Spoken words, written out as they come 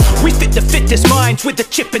minds with a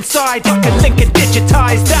chip inside, like a link and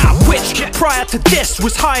digitized out, which prior to this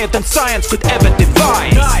was higher than science could ever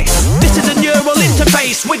devise. This is a neural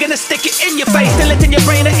interface, we're gonna stick it in your face till it's in your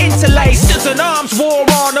brain and interlace. There's an arms war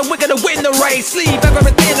on and we're gonna win the race. Leave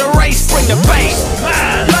everything erased, bring the bass.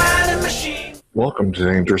 Man and machine. Welcome to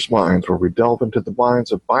Dangerous Minds, where we delve into the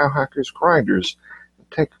minds of biohackers, grinders,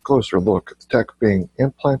 and take a closer look at the tech being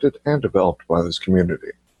implanted and developed by this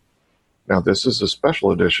community. Now, this is a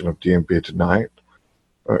special edition of DMB Tonight,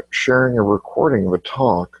 sharing a recording of a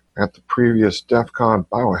talk at the previous DEF CON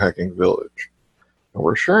Biohacking Village. And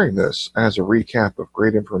we're sharing this as a recap of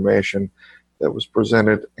great information that was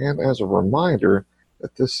presented and as a reminder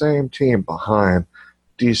that the same team behind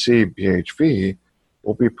DC BHV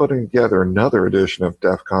will be putting together another edition of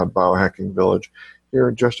DEF CON Biohacking Village here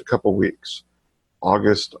in just a couple weeks,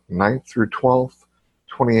 August 9th through 12th,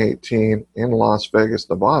 2018 in Las Vegas,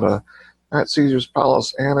 Nevada, at Caesars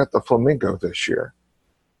Palace and at the Flamingo this year.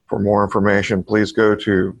 For more information, please go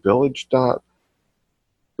to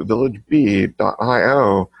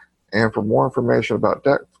villageb.io, and for more information about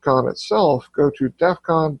DEF CON itself, go to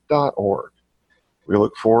defcon.org. We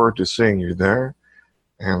look forward to seeing you there,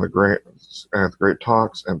 and the great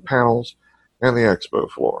talks and panels, and the expo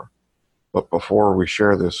floor. But before we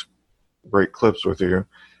share this great clips with you,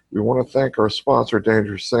 we want to thank our sponsor,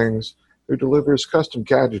 Dangerous Things, who delivers custom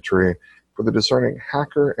gadgetry for the discerning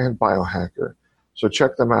hacker and biohacker. So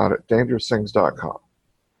check them out at dangerousthings.com.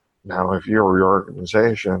 Now, if you or your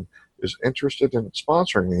organization is interested in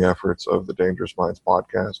sponsoring the efforts of the Dangerous Minds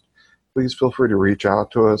podcast, please feel free to reach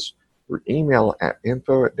out to us through email at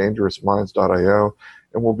info@dangerousminds.io,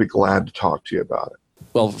 and we'll be glad to talk to you about it.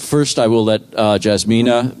 Well, first I will let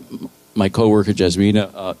Jasmina, my coworker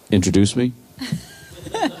Jasmina, introduce me.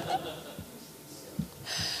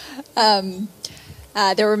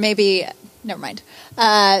 There were maybe... Never mind.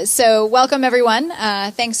 So welcome, everyone.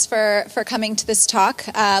 Thanks for coming to this talk.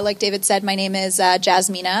 Like David said, my name is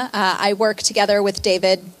Jasmina. I work together with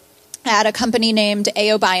David at a company named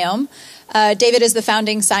AOBiome. David is the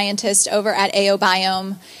founding scientist over at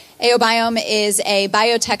AOBiome. AOBiome is a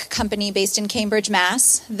biotech company based in Cambridge,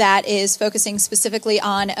 Mass. that is focusing specifically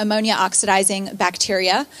on ammonia oxidizing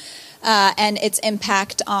bacteria. And its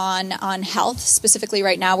impact on health. Specifically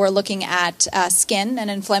right now we're looking at skin and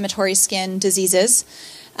inflammatory skin diseases.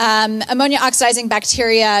 Ammonia oxidizing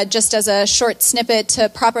bacteria, just as a short snippet to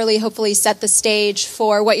properly hopefully set the stage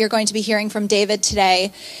for what you're going to be hearing from David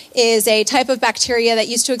today, is a type of bacteria that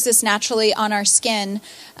used to exist naturally on our skin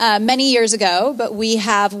many years ago, but we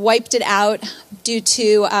have wiped it out due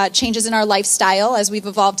to changes in our lifestyle as we've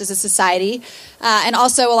evolved as a society, and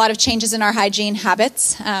also a lot of changes in our hygiene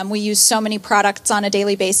habits. We use so many products on a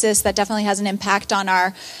daily basis that definitely has an impact on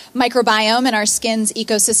our microbiome and our skin's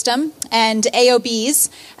ecosystem. And AOBs,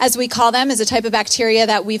 as we call them, is a type of bacteria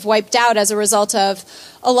that we've wiped out as a result of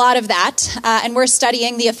a lot of that. And we're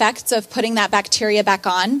studying the effects of putting that bacteria back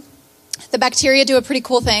on. The bacteria do a pretty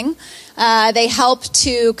cool thing. They help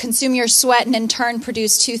to consume your sweat and in turn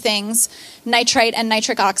produce two things, nitrite and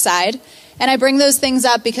nitric oxide. And I bring those things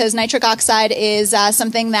up because nitric oxide is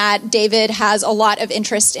something that David has a lot of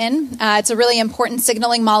interest in. It's a really important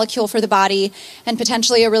signaling molecule for the body and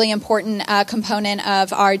potentially a really important component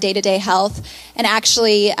of our day-to-day health, and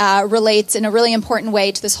actually relates in a really important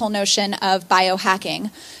way to this whole notion of biohacking.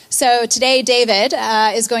 So today, David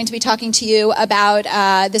is going to be talking to you about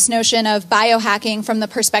this notion of biohacking from the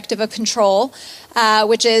perspective of control,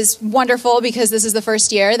 which is wonderful because this is the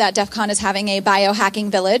first year that DEF CON is having a biohacking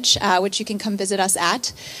village, which you can come visit us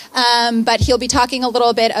at. But he'll be talking a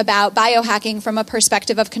little bit about biohacking from a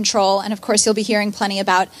perspective of control, and of course you'll be hearing plenty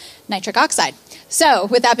about nitric oxide. So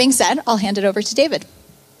with that being said, I'll hand it over to David.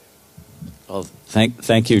 Well,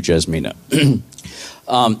 thank you, Jasmina.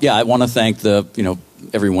 I want to thank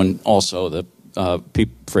everyone also, Pete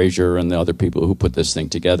Frazier and the other people who put this thing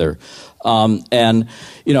together. I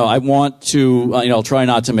want to, I'll try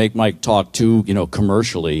not to make my talk too,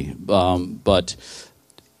 commercially, but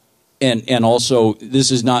also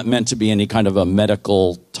this is not meant to be any kind of a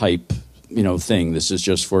medical type, thing. This is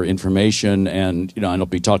just for information, and, I'll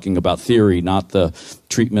be talking about theory, not the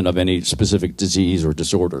treatment of any specific disease or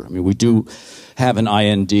disorder. I mean, we do have an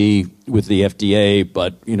IND with the FDA,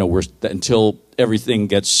 but, until everything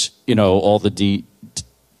gets, all the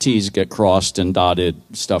T's get crossed and dotted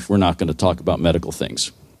stuff, we're not going to talk about medical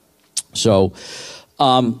things. So,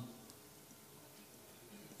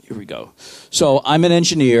 here we go. So I'm an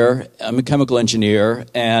engineer, I'm a chemical engineer,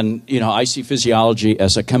 and, I see physiology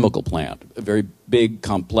as a chemical plant, a very big,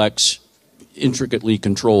 complex, intricately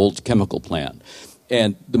controlled chemical plant.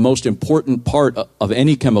 And the most important part of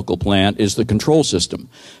any chemical plant is the control system.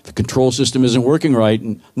 If the control system isn't working right,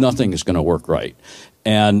 nothing is going to work right.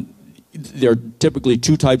 And there are typically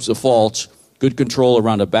two types of faults: good control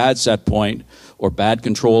around a bad set point or bad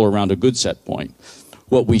control around a good set point.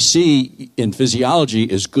 What we see in physiology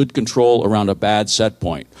is good control around a bad set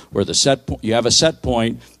point, where you have a set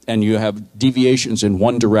point and you have deviations in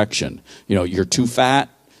one direction. You know, you're too fat,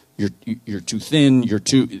 you're too thin,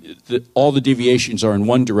 all the deviations are in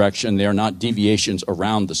one direction. They are not deviations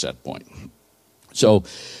around the set point. So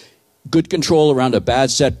good control around a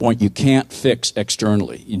bad set point you can't fix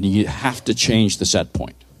externally. You have to change the set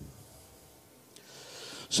point.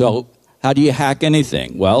 So how do you hack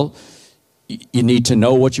anything? Well, you need to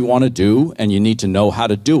know what you want to do, and you need to know how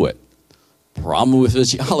to do it. Problem with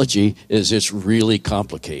physiology is it's really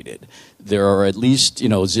complicated. There are at least,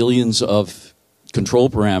 zillions of control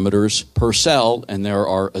parameters per cell, and there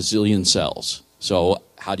are a zillion cells. So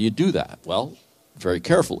how do you do that? Well, very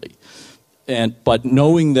carefully. But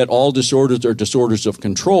knowing that all disorders are disorders of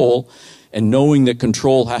control, and knowing that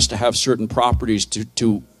control has to have certain properties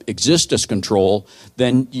to exist as control,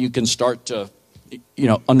 then you can start to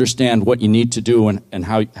understand what you need to do and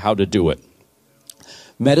how to do it.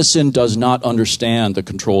 Medicine does not understand the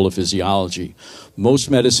control of physiology.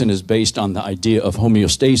 Most medicine is based on the idea of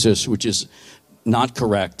homeostasis, which is not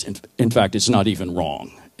correct. In fact, it's not even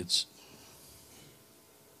wrong.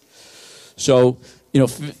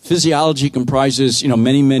 Physiology comprises,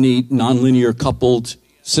 many, many nonlinear coupled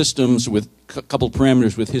systems with coupled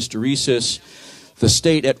parameters with hysteresis. The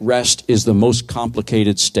state at rest is the most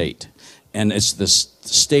complicated state. And it's the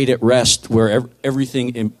state at rest where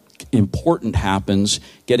everything important happens,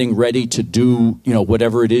 getting ready to do,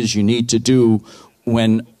 whatever it is you need to do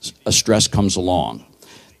when a stress comes along.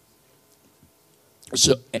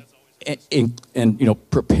 So,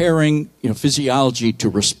 preparing, physiology to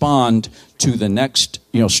respond to the next,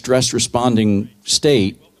 stress responding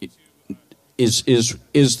state is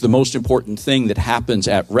the most important thing that happens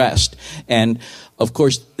at rest. And of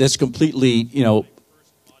course, that's completely,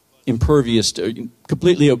 impervious to,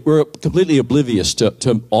 we're completely oblivious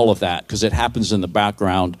to all of that, because it happens in the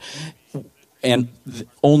background, and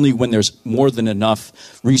only when there's more than enough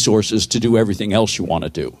resources to do everything else you want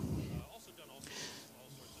to do.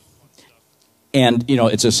 And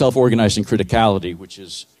it's a self-organizing criticality, which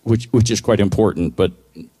is quite important, but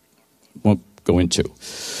won't go into.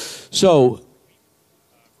 So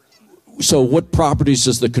what properties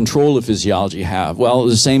does the control of physiology have? Well,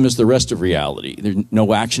 the same as the rest of reality. There's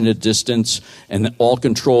no action at distance, and all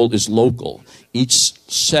control is local. Each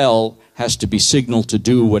cell has to be signaled to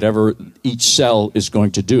do whatever each cell is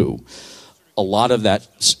going to do. A lot of that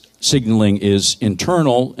signaling is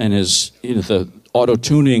internal and is the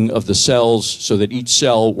auto-tuning of the cells so that each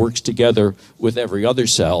cell works together with every other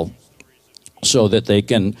cell so that they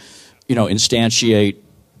can, instantiate.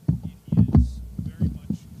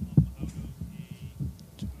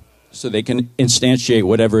 So they can instantiate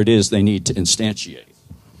whatever it is they need to instantiate.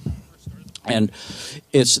 And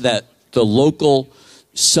it's that the local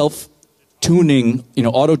self-tuning,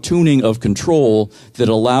 auto-tuning of control that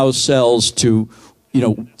allows cells to,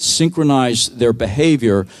 synchronize their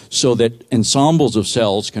behavior so that ensembles of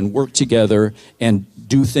cells can work together and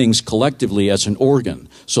do things collectively as an organ,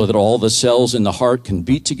 so that all the cells in the heart can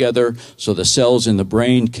beat together, so the cells in the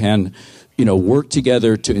brain can work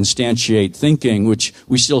together to instantiate thinking, which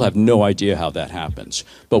we still have no idea how that happens.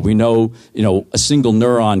 But we know, a single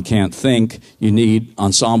neuron can't think. You need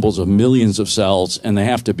ensembles of millions of cells, and they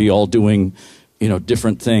have to be all doing,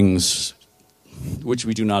 different things, which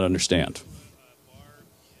we do not understand.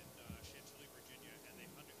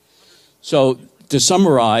 So to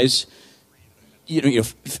summarize,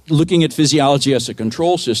 looking at physiology as a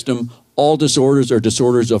control system, all disorders are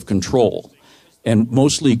disorders of control, and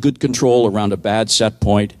mostly good control around a bad set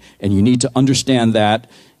point, and you need to understand that.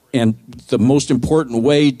 And the most important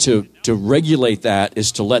way to regulate that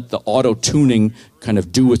is to let the auto-tuning kind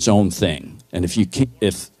of do its own thing. And if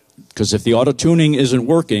the auto-tuning isn't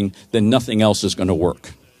working, then nothing else is going to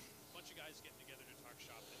work.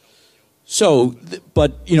 So,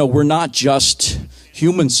 but we're not just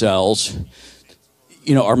human cells.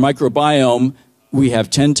 Our microbiome, we have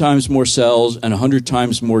 10 times more cells and 100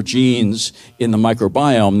 times more genes in the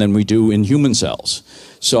microbiome than we do in human cells.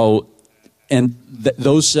 So, and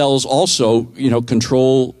those cells also,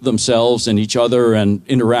 control themselves and each other and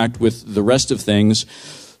interact with the rest of things.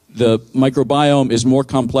 The microbiome is more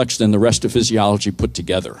complex than the rest of physiology put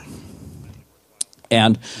together.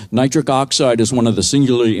 And nitric oxide is one of the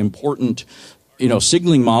singularly important,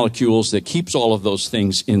 signaling molecules that keeps all of those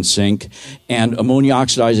things in sync. And ammonia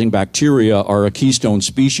oxidizing bacteria are a keystone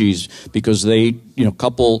species because they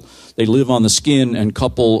live on the skin and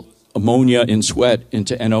couple ammonia in sweat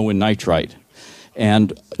into NO and nitrite.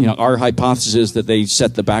 And our hypothesis is that they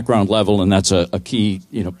set the background level, and that's a key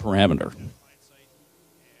parameter.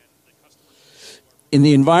 In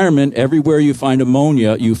the environment, everywhere you find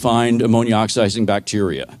ammonia oxidizing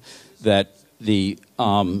bacteria. That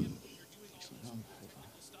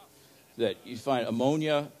you find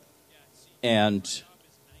ammonia and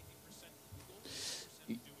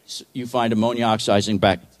you find ammonia oxidizing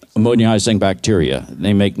bacteria.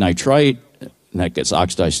 They make nitrite, and that gets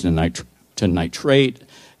oxidized to nitrate,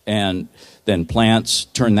 and then plants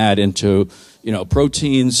turn that into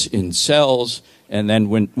proteins in cells, and then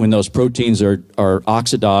when those proteins are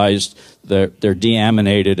oxidized, they're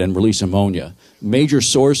deaminated and release ammonia. Major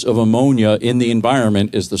source of ammonia in the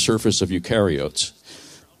environment is the surface of eukaryotes.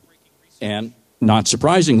 And not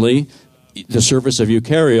surprisingly, the surface of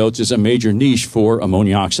eukaryotes is a major niche for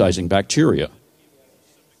ammonia oxidizing bacteria.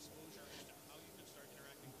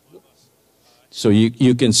 So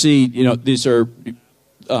you can see, these are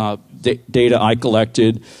data I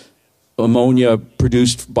collected. Ammonia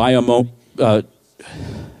produced by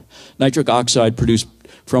nitric oxide produced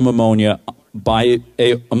from ammonia by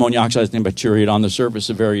ammonia oxidizing bacteria on the surface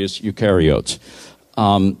of various eukaryotes.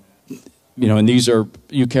 And these are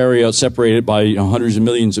eukaryotes separated by hundreds of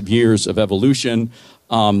millions of years of evolution.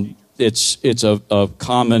 It's a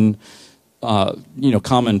common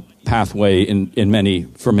common pathway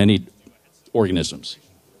for many organisms.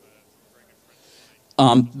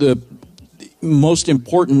 The most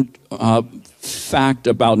important fact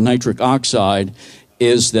about nitric oxide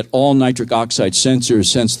is that all nitric oxide sensors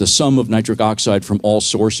sense the sum of nitric oxide from all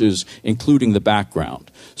sources, including the background.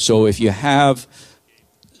 So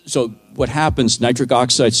what happens, nitric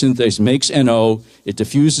oxide synthase makes NO, it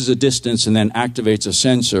diffuses a distance and then activates a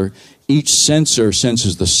sensor. Each sensor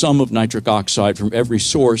senses the sum of nitric oxide from every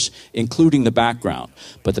source, including the background.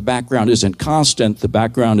 But the background isn't constant. The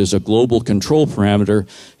background is a global control parameter.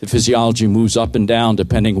 The physiology moves up and down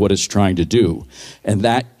depending what it's trying to do. And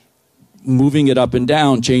that moving it up and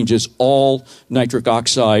down changes all nitric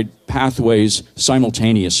oxide pathways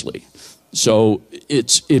simultaneously. So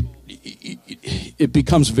it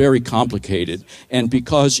becomes very complicated. And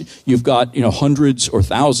because you've got hundreds or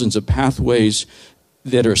thousands of pathways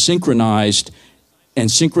that are synchronized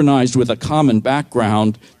with a common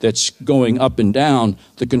background that's going up and down,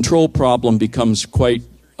 the control problem becomes quite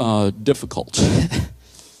difficult.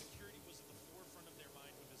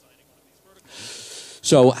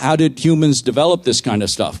 So how did humans develop this kind of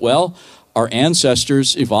stuff? Well, our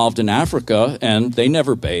ancestors evolved in Africa, and they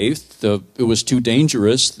never bathed. It was too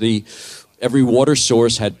dangerous. Every water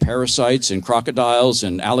source had parasites and crocodiles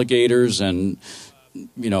and alligators and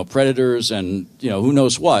predators and who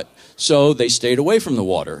knows what. So they stayed away from the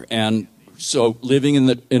water. And so living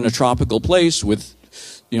in a tropical place with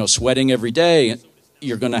sweating every day,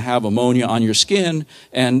 you're going to have ammonia on your skin,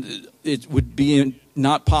 and it would be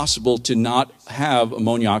not possible to not have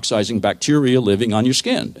ammonia oxidizing bacteria living on your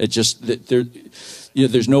skin. It just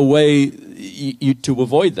there's no way to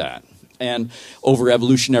avoid that. And over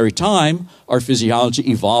evolutionary time, our physiology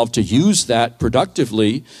evolved to use that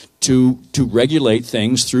productively to regulate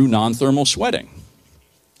things through non-thermal sweating.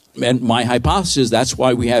 And my hypothesis is that's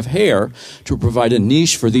why we have hair, to provide a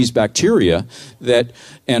niche for these bacteria,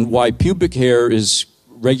 and why pubic hair is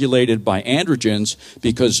regulated by androgens,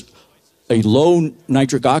 because a low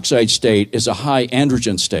nitric oxide state is a high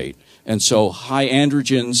androgen state. And so high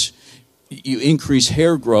androgens, you increase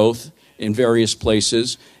hair growth in various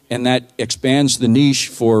places, and that expands the niche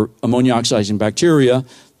for ammonia oxidizing bacteria.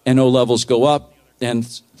 NO levels go up, and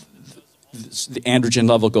the androgen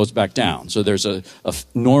level goes back down. So there's a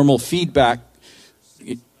normal feedback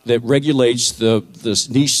that regulates the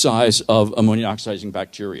niche size of ammonia oxidizing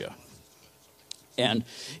bacteria. And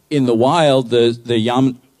in the wild, the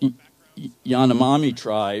Yanomami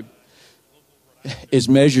tribe is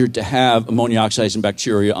measured to have ammonia oxidizing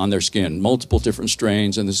bacteria on their skin, multiple different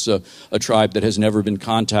strains, and this is a tribe that has never been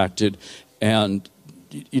contacted and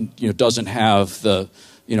doesn't have the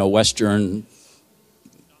Western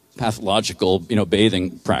pathological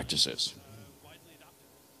bathing practices.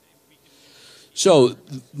 So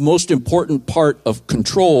the most important part of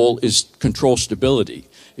control is control stability.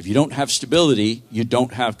 If you don't have stability, you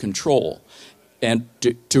don't have control. And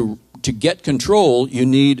to get control, you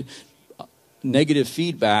need negative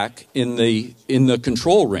feedback in the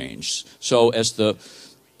control range. So as the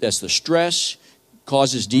stress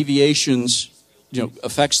causes deviations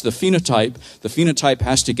affects the phenotype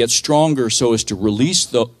has to get stronger so as to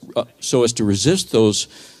release so as to resist those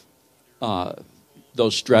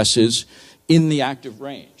stresses in the active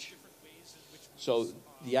range. So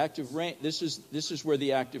the active range. This is where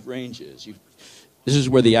the active range is. This is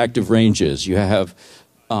where the active range is. You have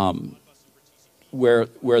where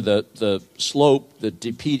the slope, the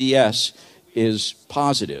PDS, is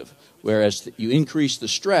positive, whereas you increase the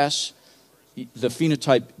stress, the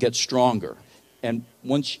phenotype gets stronger. And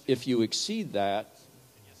if you exceed that,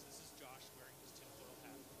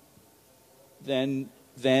 then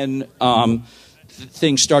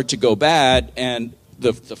things start to go bad, and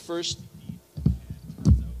the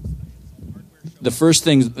first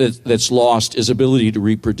thing that's lost is ability to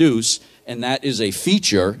reproduce, and that is a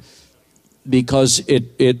feature because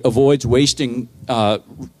it avoids wasting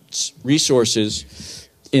resources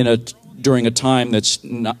during a time that's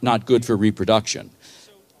not good for reproduction.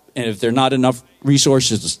 And if there are not enough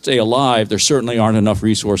resources to stay alive, there certainly aren't enough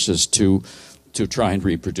resources to try and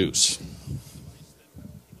reproduce.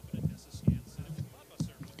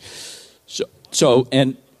 So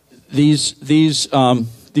and these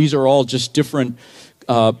are all just different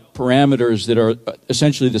parameters that are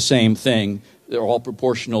essentially the same thing. They're all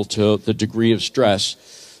proportional to the degree of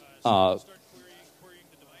stress. Okay.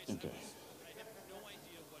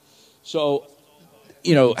 So,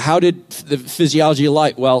 how did the physiology of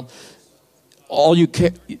life? Well,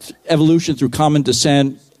 evolution through common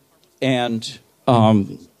descent and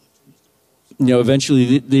eventually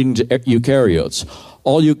leading to eukaryotes.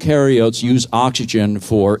 All eukaryotes use oxygen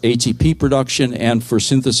for ATP production and for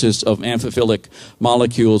synthesis of amphiphilic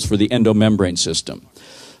molecules for the endomembrane system.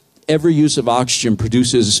 Every use of oxygen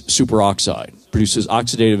produces superoxide, produces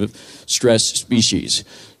oxidative stress species.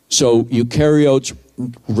 So eukaryotes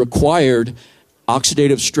required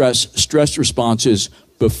oxidative stress responses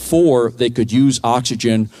before they could use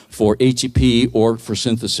oxygen for ATP or for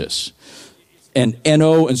synthesis. And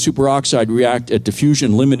NO and superoxide react at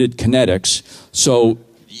diffusion-limited kinetics, so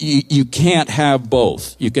you can't have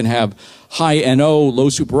both. You can have high NO, low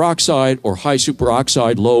superoxide, or high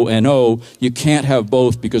superoxide, low NO. You can't have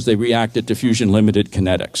both because they react at diffusion-limited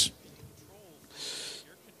kinetics.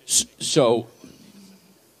 So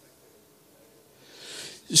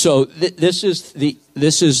this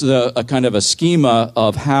is a kind of a schema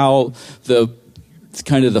of how the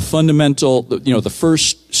fundamental, the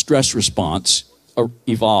first stress response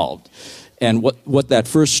evolved. And what that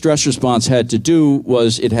first stress response had to do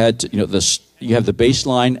was it had to, you have the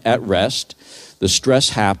baseline at rest, the stress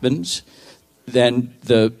happens, then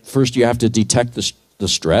first you have to detect the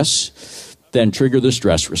stress, then trigger the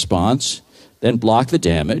stress response, then block the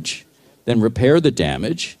damage, then repair the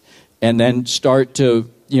damage, and then start to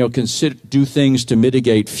do things to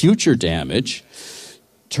mitigate future damage,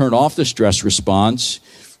 turn off the stress response,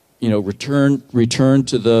 return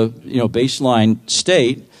to the baseline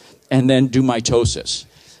state, and then do mitosis.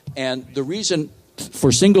 And the reason for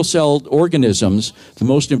single-celled organisms, the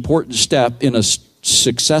most important step in a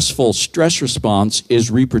successful stress response is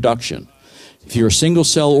reproduction. If you're a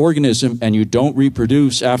single-cell organism and you don't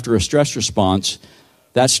reproduce after a stress response,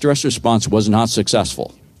 that stress response was not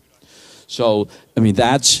successful. So,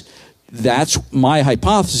 that's my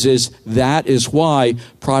hypothesis. That is why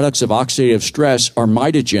products of oxidative stress are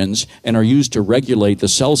mitogens and are used to regulate the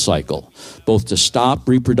cell cycle, both to stop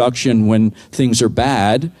reproduction when things are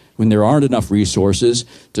bad, when there aren't enough resources,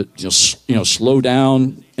 to slow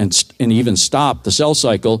down and even stop the cell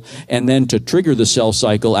cycle, and then to trigger the cell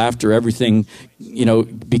cycle after everything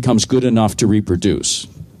becomes good enough to reproduce.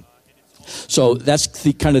 So that's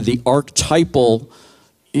the archetypal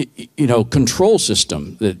control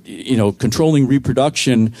system that, controlling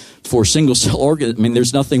reproduction for single cell organisms.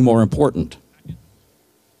 There's nothing more important.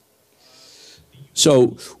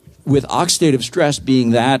 So with oxidative stress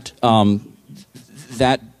being that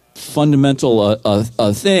fundamental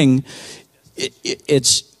a thing,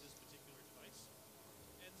 it's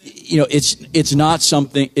not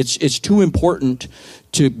something, it's too important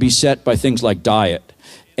to be set by things like diet.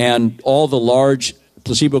 And all the large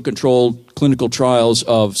placebo-controlled clinical trials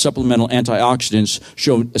of supplemental antioxidants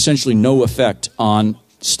show essentially no effect on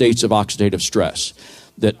states of oxidative stress.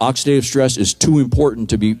 That oxidative stress is too important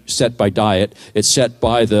to be set by diet. It's set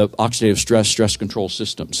by the oxidative stress control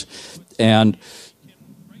systems. And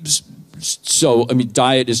so,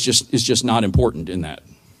 diet is just not important in that.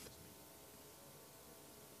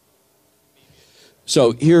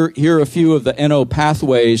 So here are a few of the NO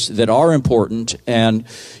pathways that are important, and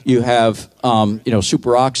you have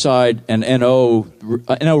superoxide and NO.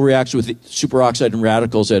 NO reacts with superoxide and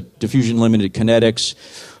radicals at diffusion-limited kinetics.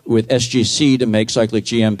 with SGC to make cyclic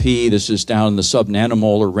GMP. This is down in the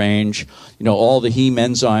sub-nanomolar range. All the heme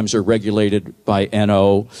enzymes are regulated by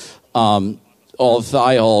NO. All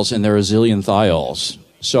thiols, and there are a zillion thiols.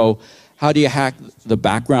 So how do you hack the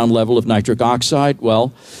background level of nitric oxide?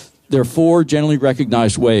 Well, there are 4 generally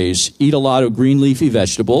recognized ways. Eat a lot of green leafy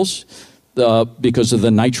vegetables because of the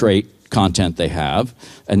nitrate content they have,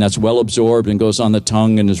 and that's well absorbed and goes on the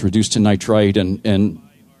tongue and is reduced to nitrite, and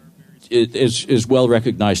it is well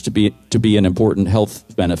recognized to be an important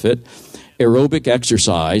health benefit. Aerobic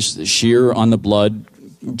exercise, the shear on the blood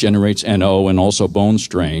generates NO and also bone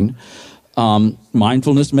strain.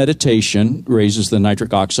 Mindfulness meditation raises the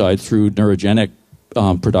nitric oxide through neurogenic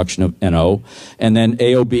production of NO, and then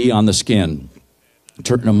AOB on the skin,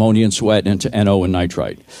 turn ammonia and sweat into NO and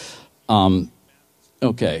nitrite.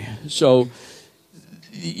 Okay, so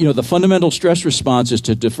the fundamental stress response is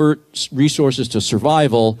to divert resources to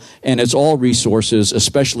survival, and it's all resources,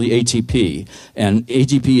 especially ATP. And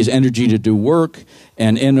ATP is energy to do work,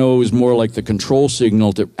 and NO is more like the control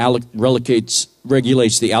signal that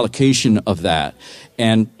regulates the allocation of that.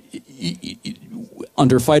 And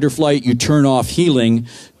under fight or flight, you turn off healing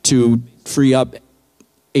to free up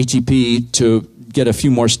ATP to get a few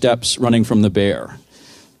more steps running from the bear.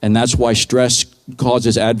 And that's why stress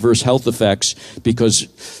causes adverse health effects, because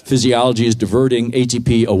physiology is diverting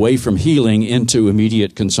ATP away from healing into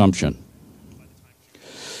immediate consumption.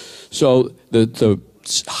 So the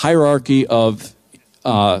hierarchy of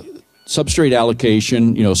substrate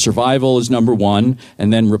allocation, survival is number 1,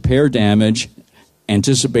 and then repair damage,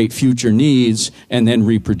 anticipate future needs, and then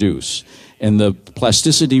reproduce. And the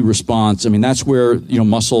plasticity response, that's where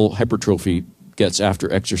muscle hypertrophy gets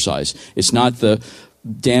after exercise. It's not the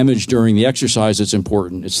damage during the exercise that's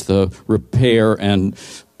important. It's the repair and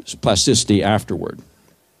plasticity afterward.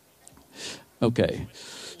 Okay,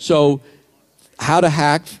 so how to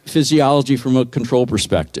hack physiology from a control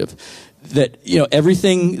perspective. That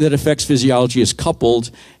everything that affects physiology is coupled,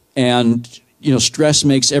 and stress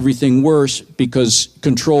makes everything worse because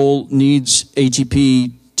control needs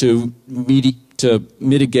ATP to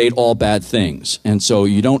mitigate all bad things. And so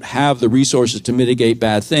you don't have the resources to mitigate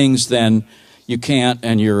bad things, then you can't,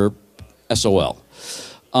 and you're SOL.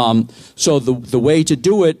 So the way to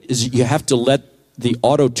do it is you have to let the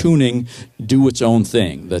auto-tuning do its own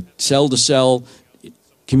thing. The cell-to-cell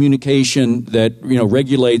communication that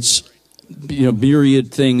regulates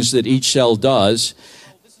myriad things that each cell does.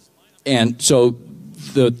 And so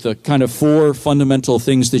the kind of 4 fundamental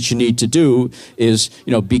things that you need to do is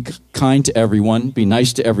be kind to everyone, be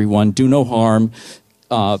nice to everyone, do no harm,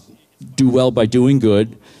 do well by doing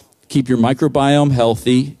good. Keep your microbiome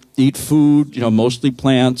healthy, eat food, mostly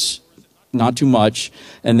plants, not too much,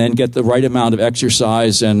 and then get the right amount of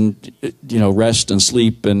exercise and, rest and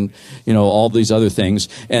sleep and, all these other things.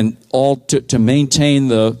 And all to maintain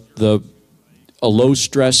a low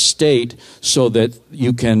stress state so that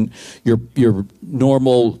you can, your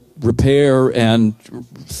normal repair and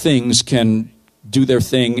things can do their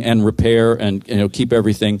thing and repair and, keep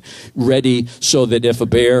everything ready so that if a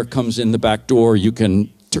bear comes in the back door, you can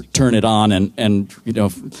turn it on and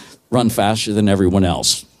run faster than everyone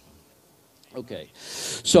else. Okay,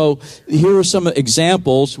 so here are some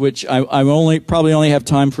examples, which I probably only have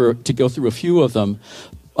time to go through a few of them.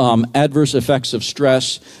 Adverse effects of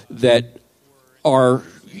stress that are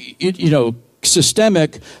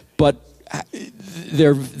systemic, but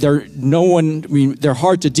they're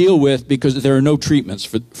hard to deal with because there are no treatments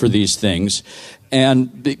for these things,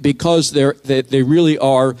 and because they really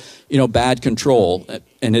are bad control,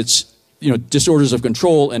 and it's disorders of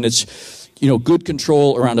control, and it's good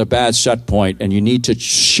control around a bad set point, and you need to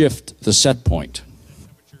shift the set point.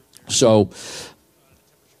 So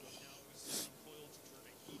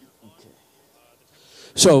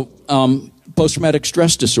post-traumatic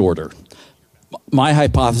stress disorder. My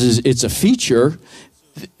hypothesis, it's a feature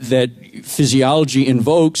that physiology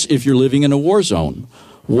invokes if you're living in a war zone.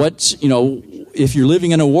 If you're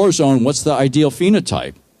living in a war zone, what's the ideal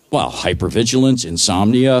phenotype? Well, hypervigilance,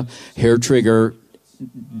 insomnia, hair trigger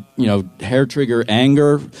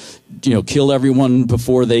anger, kill everyone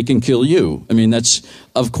before they can kill you. That's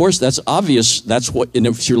obvious. That's what, and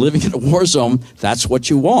if you're living in a war zone, that's what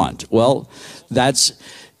you want. Well,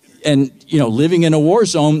 living in a war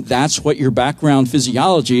zone, that's what your background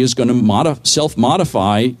physiology is going to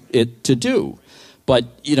self-modify it to do. But,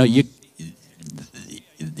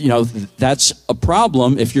 that's a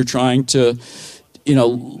problem if you're trying to,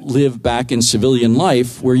 live back in civilian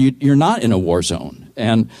life where you're not in a war zone.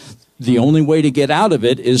 And the only way to get out of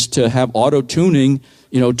it is to have auto-tuning,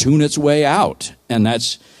 tune its way out. And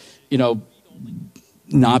that's,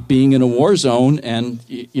 not being in a war zone and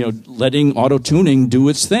letting auto-tuning do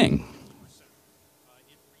its thing.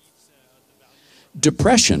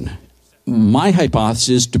 Depression. My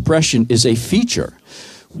hypothesis, depression is a feature.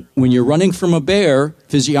 When you're running from a bear,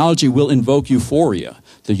 physiology will invoke euphoria,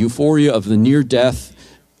 the euphoria of the near-death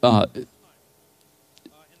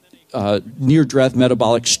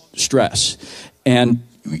metabolic stress. And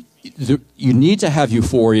you need to have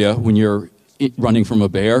euphoria when you're running from a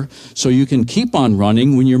bear so you can keep on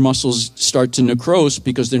running when your muscles start to necrose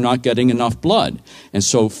because they're not getting enough blood. And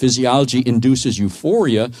so physiology induces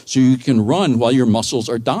euphoria so you can run while your muscles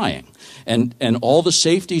are dying. And all the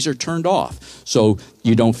safeties are turned off. So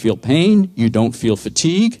you don't feel pain, you don't feel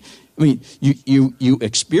fatigue. I mean, you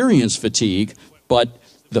experience fatigue, but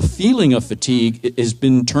the feeling of fatigue has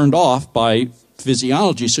been turned off by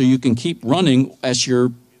physiology so you can keep running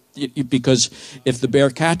because if the bear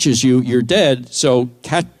catches you, you're dead. So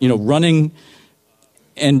running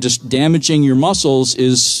and just damaging your muscles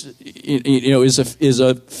is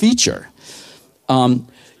a feature.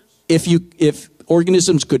 If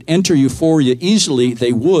organisms could enter euphoria easily,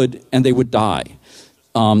 they would, and they would die.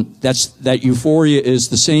 That euphoria is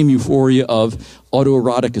the same euphoria of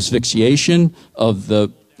autoerotic asphyxiation, of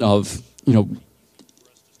the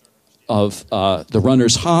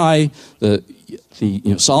runner's high, the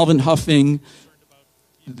solvent huffing,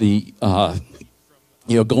 the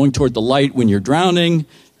going toward the light when you're drowning,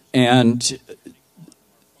 and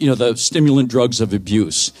the stimulant drugs of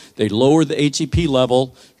abuse. They lower the ATP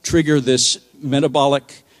level, trigger this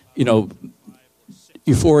metabolic,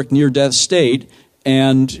 euphoric near-death state,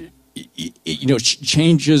 and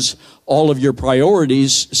changes all of your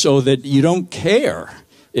priorities so that you don't care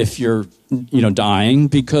if you're dying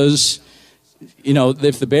because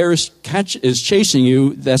if the bear is chasing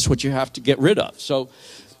you, that's what you have to get rid of. So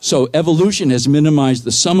evolution has minimized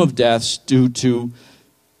the sum of deaths due to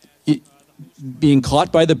being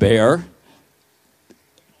caught by the bear,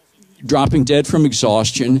 dropping dead from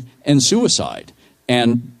exhaustion, and suicide.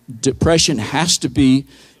 And depression has to be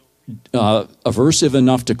aversive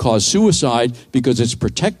enough to cause suicide because it's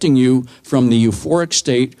protecting you from the euphoric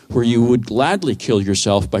state where you would gladly kill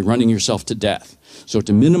yourself by running yourself to death. So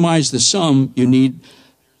to minimize the sum, you need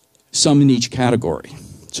some in each category.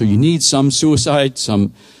 So you need some suicide,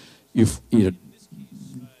 some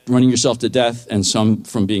running yourself to death, and some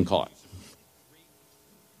from being caught.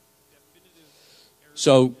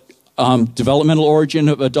 So developmental origin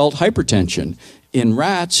of adult hypertension. In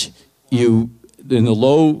rats, in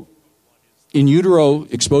utero,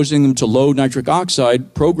 exposing them to low nitric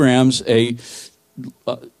oxide programs a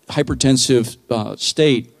hypertensive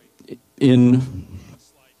state in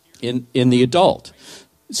the adult.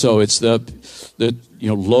 So it's the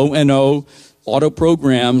low NO auto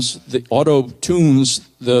programs, the auto tunes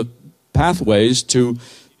the pathways to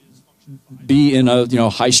be in a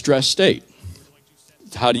high stress state.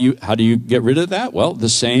 How do you get rid of that? Well, the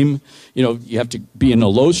same. You have to be in a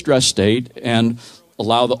low stress state and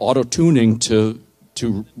allow the auto tuning to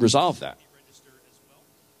resolve that.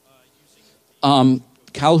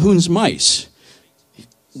 Calhoun's mice.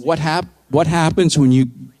 What happens when you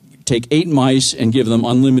take 8 mice and give them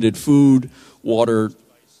unlimited food, water,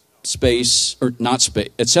 space, or not space,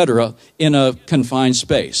 etc., in a confined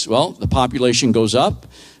space? Well, the population goes up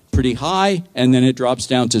pretty high, and then it drops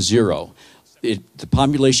down to 0. The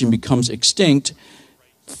population becomes extinct,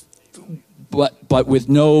 but with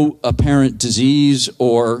no apparent disease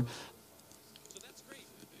or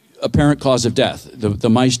apparent cause of death. The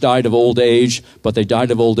mice died of old age, but they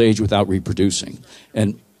died of old age without reproducing.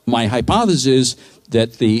 And my hypothesis is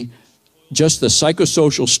that just the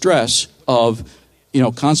psychosocial stress of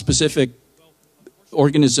conspecific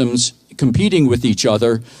organisms competing with each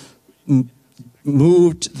other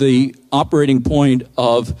moved the operating point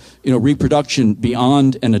of reproduction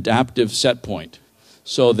beyond an adaptive set point,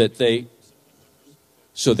 so they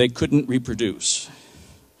couldn't reproduce.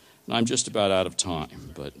 And I'm just about out of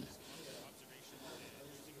time, but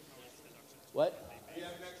what?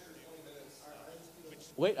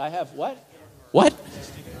 Wait, I have what? What?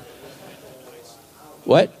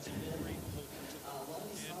 What?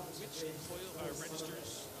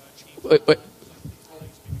 Wait.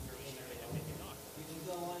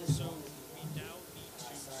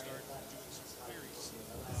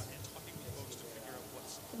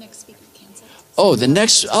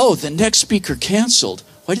 The next speaker canceled.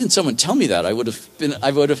 Why didn't someone tell me that? I would have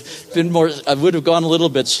gone a little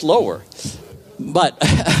bit slower. But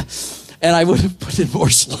and I would have put in more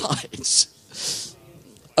slides.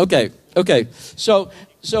 Okay. So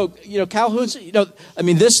Calhoun's,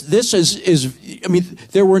 this is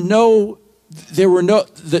there were no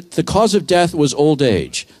the cause of death was old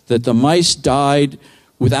age, that the mice died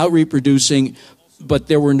without reproducing, but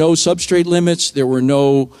there were no substrate limits, there were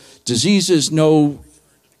no diseases, and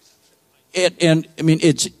I mean,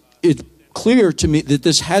 it's clear to me that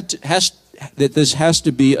this has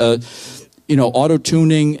to be a, auto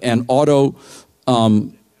tuning and auto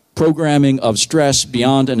programming of stress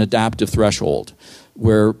beyond an adaptive threshold,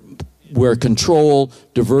 where control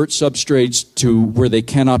diverts substrates to where they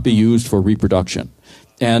cannot be used for reproduction.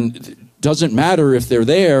 And it doesn't matter if they're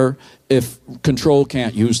there if control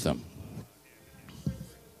can't use them.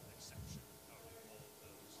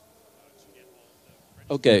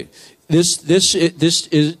 Okay, this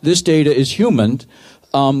data is human.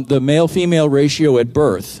 The male-female ratio at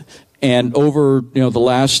birth, and over the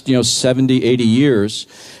last 70, 80 years.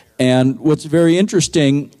 And what's very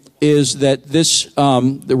interesting is that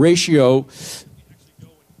the ratio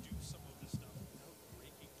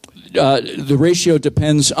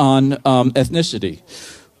depends on ethnicity,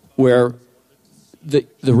 where the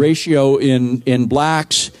ratio in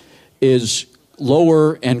blacks is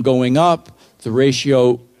lower and going up. The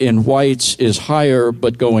ratio in whites is higher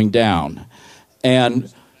but going down,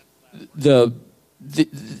 and there's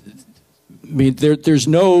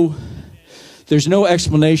no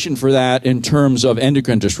explanation for that in terms of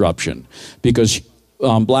endocrine disruption, because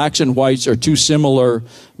blacks and whites are too similar. I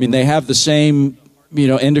mean, they have the same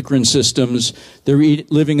endocrine systems. They're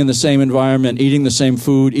living in the same environment, eating the same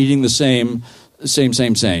food, eating the same.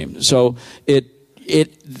 So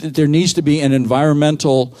there needs to be an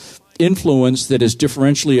environmental influence that is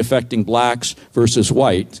differentially affecting blacks versus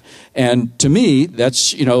white, and to me,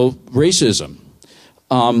 that's racism.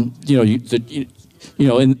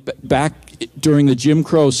 Back during the Jim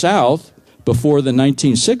Crow South, before the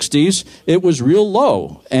 1960s, it was real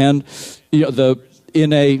low, and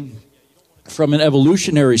from an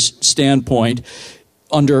evolutionary standpoint,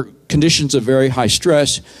 under conditions of very high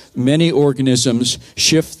stress, many organisms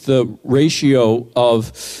shift the ratio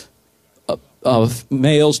of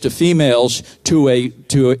males to females to a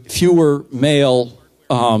fewer males,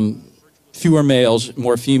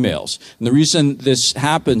 more females. And the reason this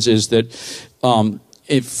happens is that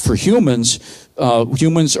for humans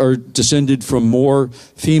are descended from more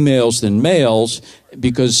females than males,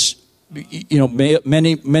 because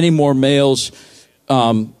many more males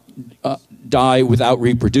die without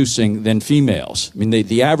reproducing than females. I mean,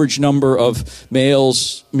 the average number of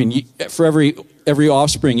males, for every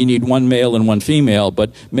offspring you need one male and one female,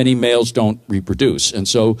 but many males don't reproduce. And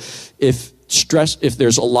so if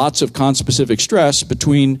there's lots of conspecific stress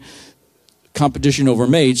between competition over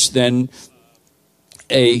mates, then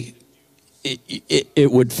it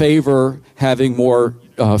would favor having more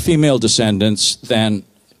female descendants than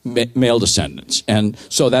male descendants, and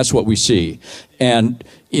so that's what we see. And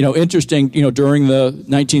interesting, during the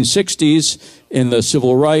 1960s, in the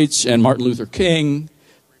civil rights and Martin Luther King,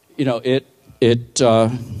 it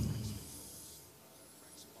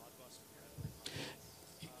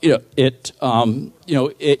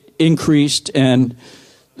increased, and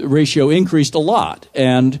the ratio increased a lot,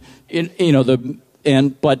 and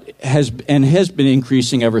but has been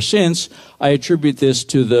increasing ever since. I attribute this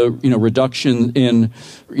to the reduction in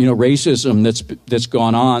racism that's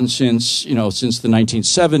gone on since the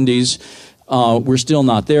 1970s. We're still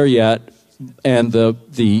not there yet, and the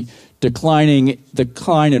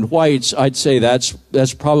decline in whites, I'd say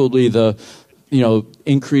that's probably the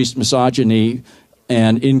increased misogyny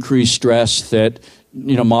and increased stress that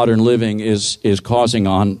modern living is causing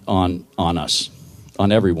on us,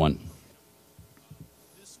 on everyone.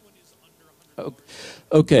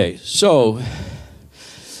 Okay, so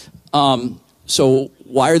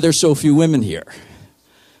why are there so few women here?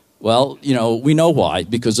 Well, we know why,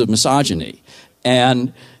 because of misogyny.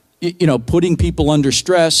 And, putting people under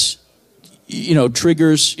stress,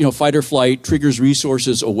 triggers, fight or flight, triggers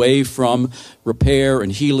resources away from repair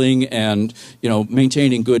and healing and,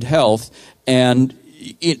 maintaining good health. And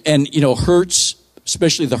hurts,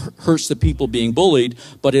 especially hurts the people being bullied,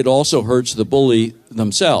 but it also hurts the bully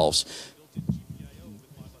themselves.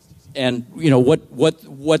 And what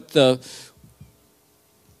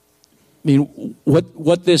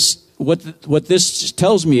this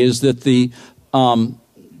tells me is that the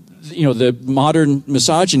modern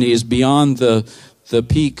misogyny is beyond the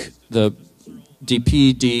peak, the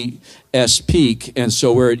DPDS peak, and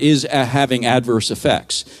so where it is having adverse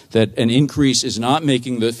effects, that an increase is not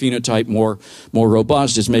making the phenotype more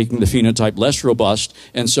robust, is making the phenotype less robust,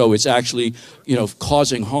 and so it's actually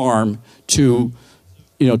causing harm to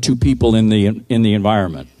people in the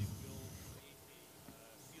environment.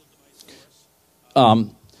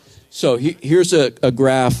 So here's a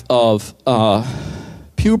graph of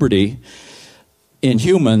puberty in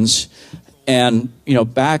humans, and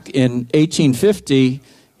back in 1850,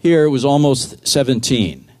 here it was almost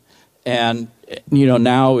 17, and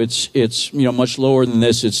now it's much lower than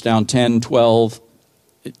this. It's down 10,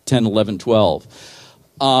 11, 12.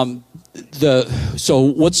 So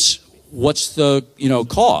what's the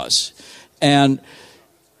cause? And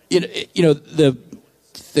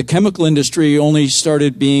the chemical industry only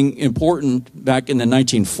started being important back in the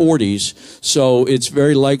 1940s, so it's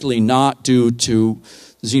very likely not due to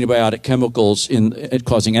xenobiotic chemicals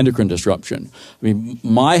causing endocrine disruption. I mean,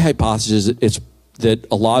 my hypothesis is that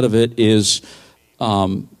a lot of it is,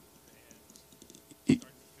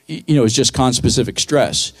 is just conspecific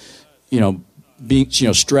stress.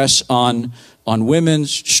 Stress on women,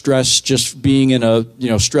 stress just being in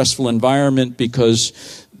a stressful environment because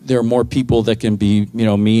there are more people that can be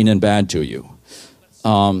mean and bad to you,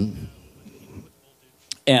 and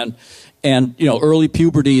early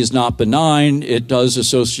puberty is not benign. It does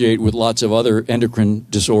associate with lots of other endocrine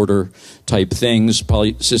disorder type things: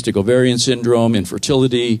 polycystic ovarian syndrome,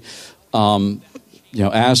 infertility,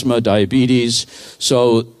 asthma, diabetes.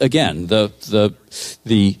 So again,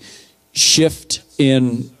 the shift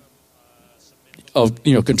of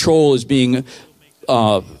control is being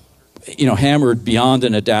hammered beyond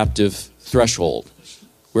an adaptive threshold,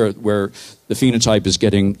 where the phenotype is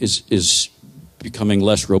becoming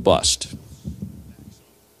less robust.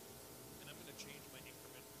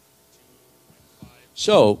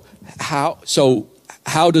 So how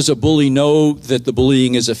does a bully know that the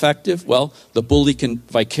bullying is effective? Well, the bully can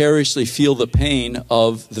vicariously feel the pain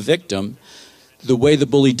of the victim. The way the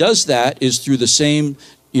bully does that is through the same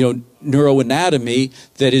neuroanatomy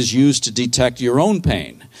that is used to detect your own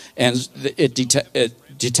pain, and it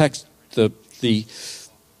detects the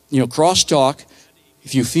crosstalk.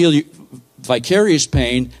 If you feel vicarious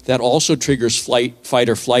pain, that also triggers fight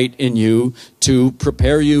or flight in you to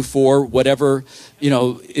prepare you for whatever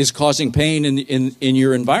is causing pain in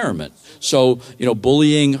your environment. So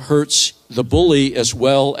bullying hurts the bully as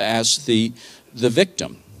well as the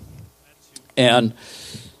victim. And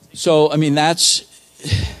so, I mean, that's,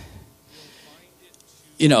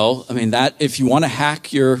 that if you want to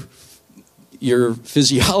hack your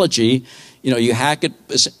physiology, you hack it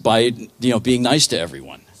by, being nice to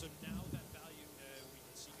everyone.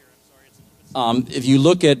 If you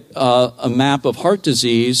look at a map of heart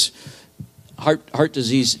disease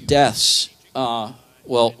deaths,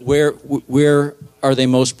 where are they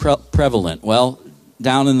most prevalent? Well,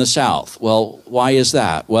 down in the South. Well, why is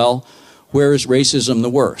that? Well, where is racism the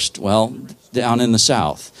worst? Well, down in the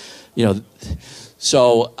South.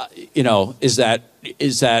 So, is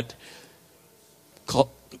that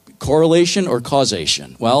correlation or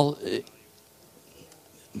causation? Well,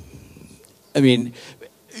 we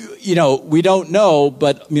don't know,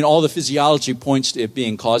 but all the physiology points to it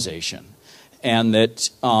being causation, and that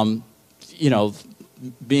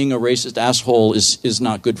being a racist asshole is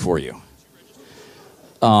not good for you.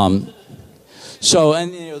 So,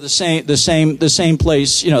 and the same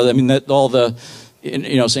place, that all the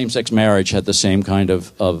same-sex marriage had the same kind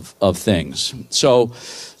of things. So,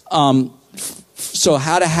 so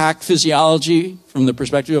how to hack physiology from the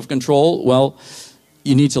perspective of control? Well,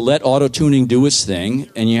 you need to let auto-tuning do its thing,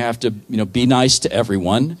 and you have to be nice to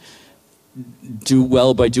everyone, do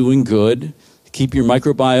well by doing good, keep your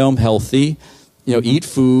microbiome healthy, eat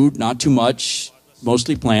food, not too much,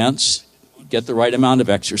 mostly plants, get the right amount of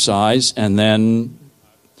exercise, and then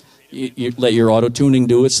you let your auto-tuning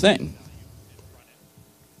do its thing.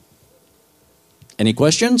 Any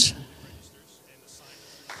questions?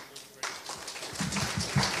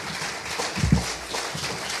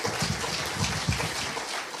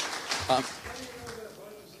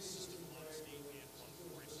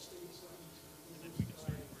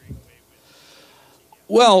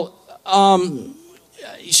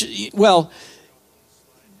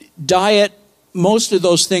 Diet, most of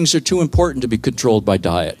those things are too important to be controlled by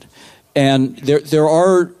diet. And there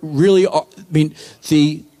are really,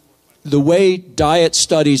 the way diet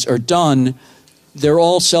studies are done, they're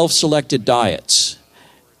all self-selected diets.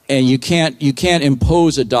 And you can't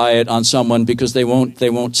impose a diet on someone because they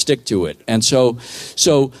won't stick to it. And so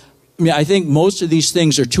I think most of these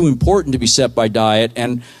things are too important to be set by diet,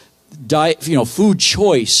 and diet, food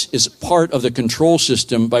choice is part of the control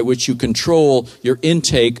system by which you control your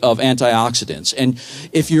intake of antioxidants. And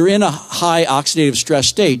if you're in a high oxidative stress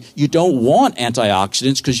state, you don't want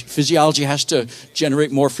antioxidants because physiology has to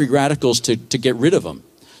generate more free radicals to get rid of them.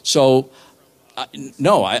 So,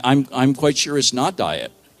 no, I'm quite sure it's not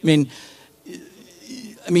diet.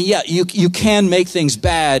 I mean, yeah, you can make things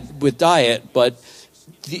bad with diet, but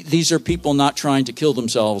these are people not trying to kill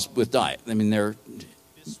themselves with diet. I mean, they're,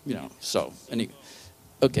 you know, so,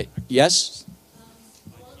 okay, yes?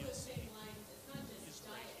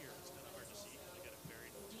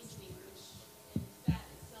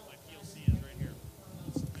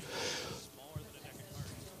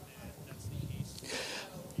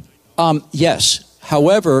 Yes.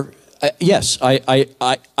 However, yes,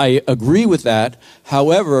 I agree with that.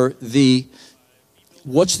 However,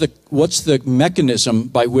 what's the mechanism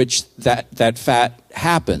by which that fat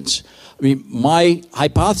happens? I mean, my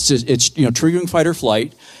hypothesis, it's, you know, triggering fight or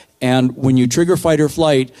flight, and when you trigger fight or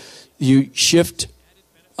flight, you shift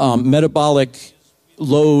metabolic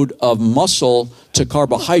load of muscle to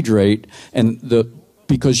carbohydrate, and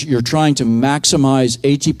because you're trying to maximize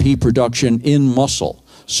ATP production in muscle,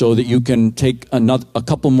 so that you can take a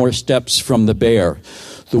couple more steps from the bear.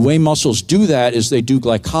 The way muscles do that is they do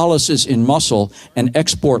glycolysis in muscle and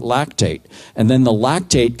export lactate. And then the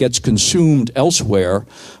lactate gets consumed elsewhere,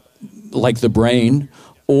 like the brain,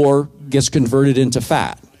 or gets converted into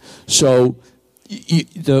fat. So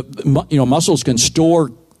muscles can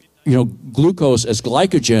store glucose as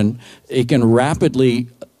glycogen. It can rapidly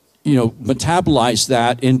metabolize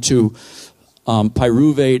that into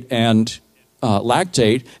pyruvate and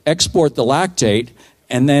lactate, export the lactate,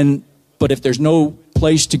 and then, but if there's no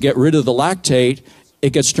place to get rid of the lactate,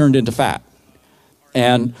 it gets turned into fat.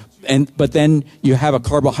 But then you have a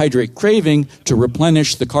carbohydrate craving to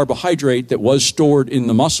replenish the carbohydrate that was stored in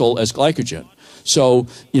the muscle as glycogen. So,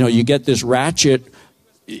 you get this ratchet,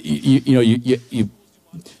 you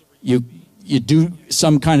do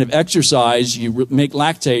some kind of exercise, you make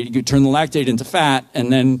lactate, you turn the lactate into fat,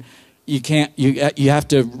 and then you can't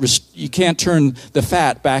turn the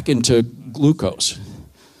fat back into glucose.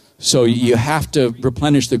 So you have to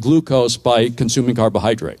replenish the glucose by consuming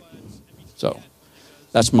carbohydrate. So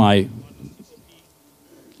that's my,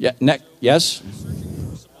 yes?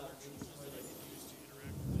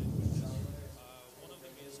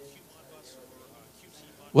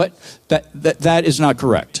 What? That is not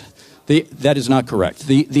correct. That is not correct.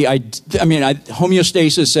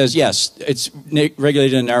 Homeostasis says yes, it's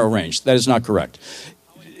regulated in a narrow range. That is not correct.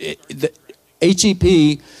 The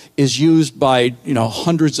ATP is used by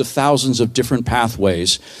hundreds of thousands of different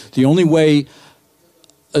pathways. The only way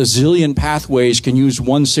a zillion pathways can use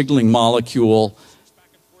one signaling molecule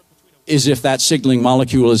is if that signaling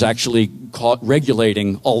molecule is actually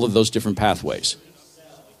regulating all of those different pathways.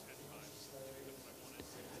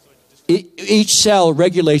 Each cell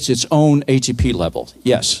regulates its own ATP level,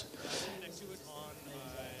 yes.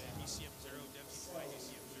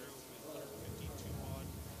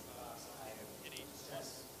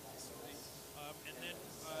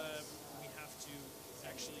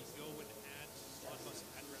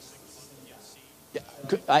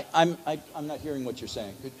 I'm not hearing what you're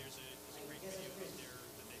saying.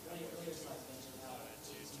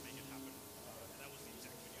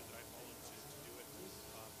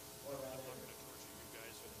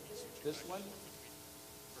 This one?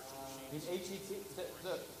 The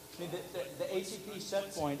ATP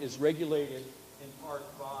set point is regulated in part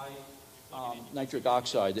by nitric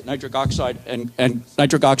oxide. Nitric oxide and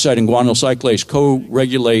guanylyl cyclase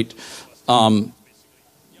co-regulate.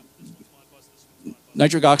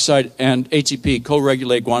 Nitric oxide and ATP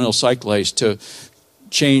co-regulate guanylyl cyclase to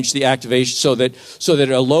change the activation so that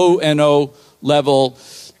a low NO level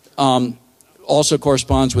also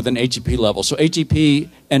corresponds with an ATP level. So ATP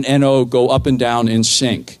and NO go up and down in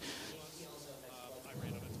sync.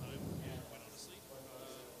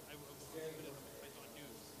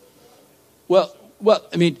 Well,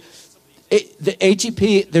 I mean, the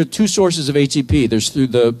ATP, there are two sources of ATP. There's through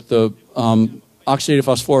the oxidative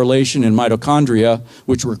phosphorylation in mitochondria,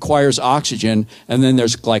 which requires oxygen, and then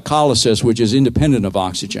there's glycolysis, which is independent of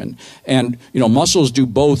oxygen. And muscles do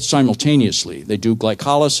both simultaneously. They do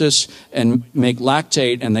glycolysis and make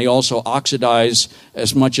lactate, and they also oxidize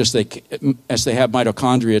as much as they have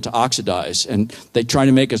mitochondria to oxidize. And they try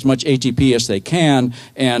to make as much ATP as they can,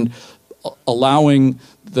 and allowing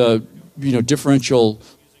the differential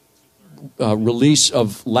release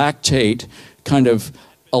of lactate kind of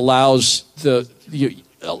allows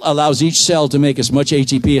each cell to make as much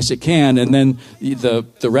ATP as it can, and then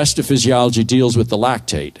the rest of physiology deals with the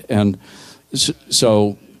lactate. And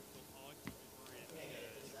so,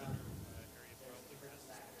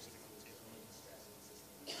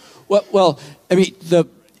 well, I mean,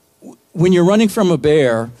 when you're running from a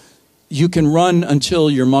bear, you can run until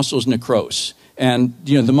your muscles necrose, and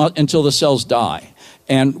until the cells die.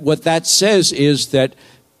 And what that says is that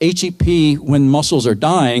ATP, when muscles are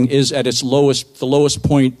dying, is at its lowest, the lowest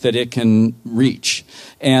point that it can reach.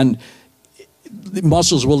 And the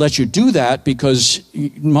muscles will let you do that because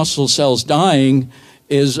muscle cells dying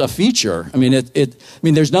is a feature. I mean,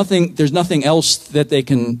 there's nothing else that they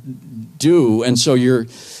can do, and so you're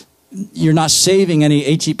not saving any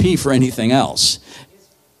ATP for anything else.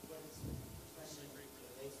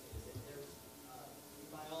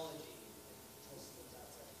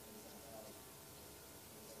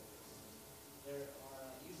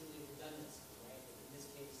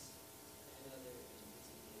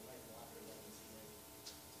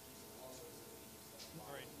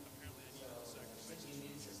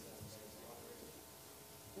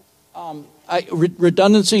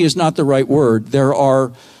 Redundancy is not the right word. There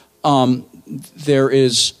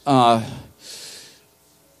is.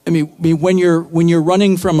 When you're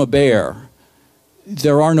running from a bear,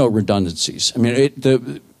 there are no redundancies. I mean,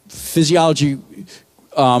 the physiology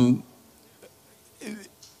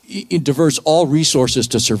it diverts all resources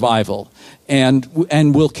to survival, and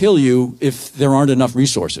will kill you if there aren't enough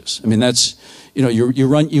resources. I mean, that's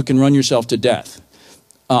you can run yourself to death.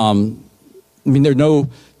 When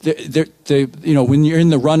you're in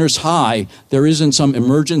the runner's high, there isn't some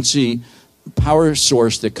emergency power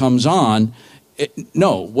source that comes on.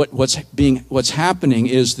 What's happening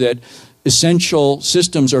is that essential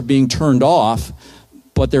systems are being turned off,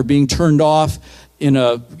 but they're being turned off in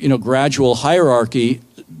a gradual hierarchy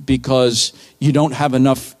because you don't have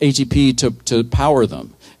enough ATP to power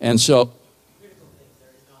them. And so,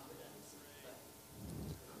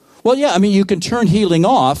 well, yeah, I mean, you can turn healing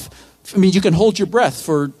off. I mean, you can hold your breath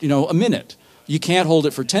for, a minute. You can't hold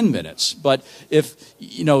it for 10 minutes. But if,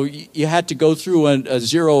 you had to go through a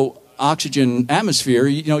zero oxygen atmosphere,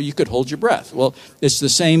 you could hold your breath. Well, it's the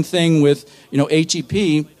same thing with,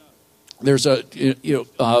 ATP. There's a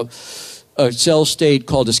cell state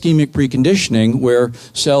called ischemic preconditioning where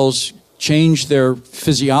cells change their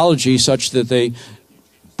physiology such that they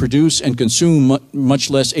produce and consume much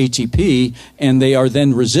less ATP, and they are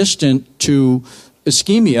then resistant to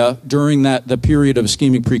ischemia during the period of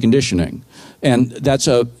ischemic preconditioning. And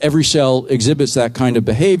every cell exhibits that kind of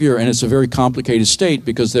behavior, and it's a very complicated state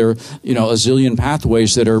because there are, a zillion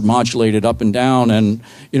pathways that are modulated up and down, and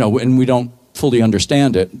we don't fully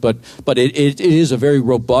understand it. But it is a very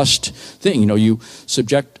robust thing. You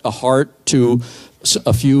subject a heart to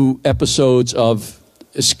a few episodes of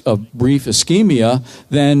brief ischemia,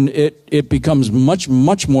 then it becomes much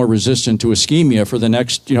more resistant to ischemia for the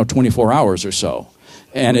next 24 hours or so.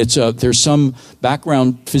 And there's some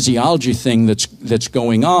background physiology thing that's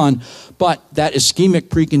going on, but that ischemic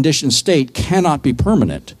preconditioned state cannot be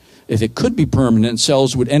permanent. If it could be permanent,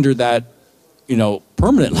 cells would enter that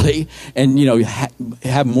permanently and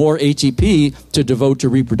have more ATP to devote to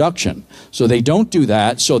reproduction. So they don't do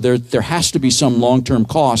that. So there has to be some long-term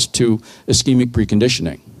cost to ischemic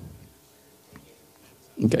preconditioning.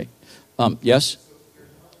 Okay. Yes.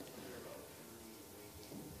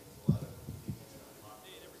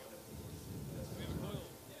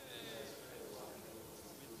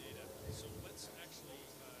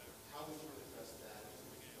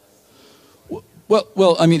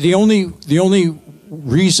 Well, I mean, the only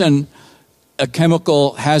reason a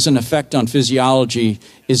chemical has an effect on physiology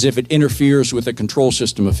is if it interferes with the control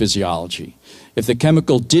system of physiology. If the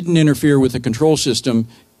chemical didn't interfere with the control system,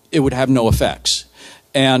 it would have no effects.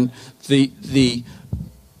 And the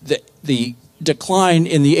decline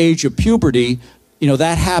in the age of puberty,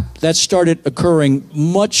 that started occurring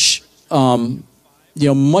much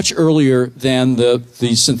earlier than the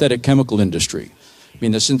synthetic chemical industry. I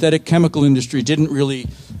mean, the synthetic chemical industry didn't really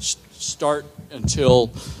start until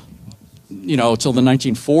the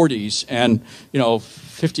 1940s, and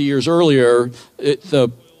 50 years earlier,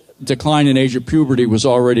 the decline in age of puberty was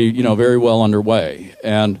already very well underway.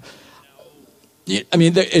 And I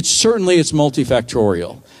mean, it's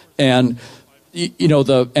multifactorial, and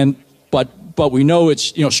but we know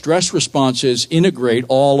it's stress responses integrate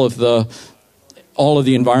all of the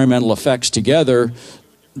environmental effects together.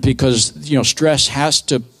 Because stress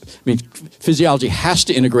physiology has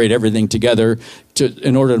to integrate everything together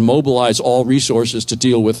in order to mobilize all resources to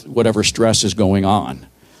deal with whatever stress is going on.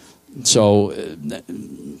 So,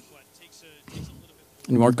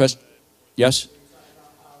 any more questions? Yes.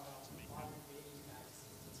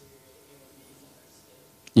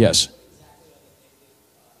 Yes.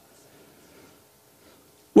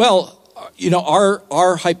 Well,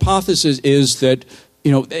 our hypothesis is that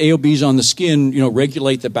AOBs on the skin,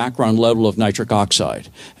 regulate the background level of nitric oxide.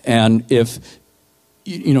 And if,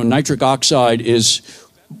 nitric oxide is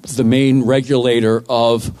the main regulator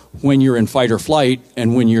of when you're in fight or flight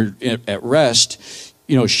and when you're at rest,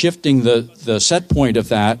 shifting the set point of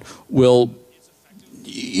that will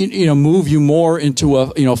move you more into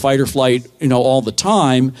a fight or flight all the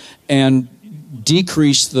time, and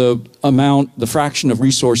decrease the fraction of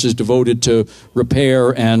resources devoted to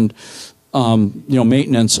repair and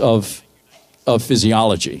maintenance of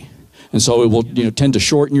physiology. And so it will tend to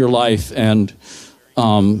shorten your life and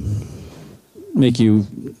make you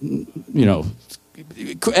and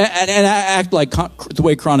act like the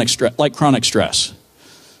way chronic stress.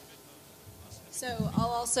 So I'll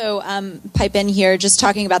also pipe in here just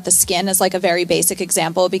talking about the skin as like a very basic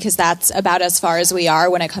example, because that's about as far as we are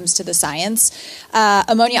when it comes to the science.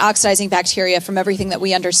 Ammonia oxidizing bacteria, from everything that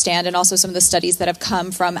we understand and also some of the studies that have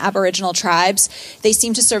come from Aboriginal tribes, they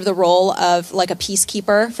seem to serve the role of like a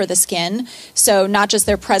peacekeeper for the skin. So not just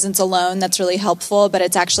their presence alone that's really helpful, but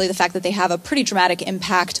it's actually the fact that they have a pretty dramatic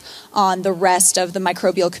impact on the rest of the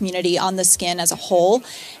microbial community, on the skin as a whole.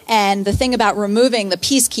 And the thing about removing the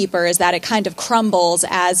peacekeeper is that it kind of crumbles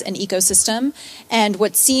as an ecosystem. And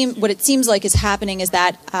what it seems like is happening is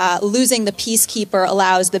that losing the peacekeeper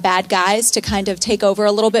allows the bad guys to kind of take over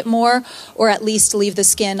a little bit more, or at least leave the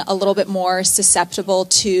skin a little bit more susceptible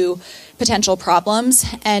to potential problems.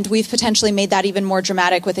 And we've potentially made that even more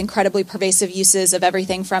dramatic with incredibly pervasive uses of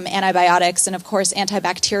everything from antibiotics and, of course,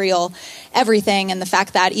 antibacterial everything, and the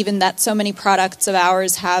fact that even that so many products of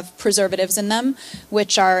ours have preservatives in them,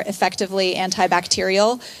 which are effectively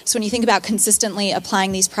antibacterial. So when you think about consistently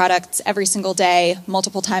applying these products every single day,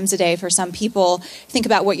 multiple times a day for some people, think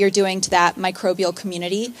about what you're doing to that microbial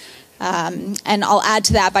community. And I'll add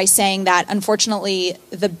to that by saying that, unfortunately,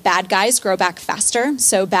 the bad guys grow back faster.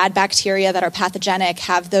 So bad bacteria that are pathogenic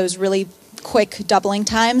have those really quick doubling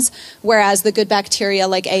times, whereas the good bacteria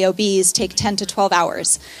like AOBs take 10 to 12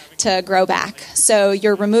 hours to grow back. So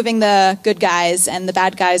you're removing the good guys and the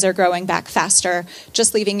bad guys are growing back faster,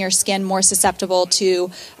 just leaving your skin more susceptible to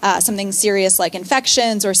something serious like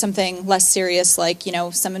infections, or something less serious like,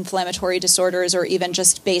 some inflammatory disorders, or even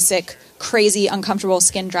just basic crazy uncomfortable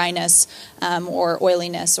skin dryness or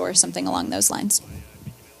oiliness or something along those lines.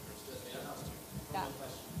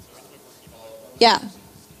 Yeah.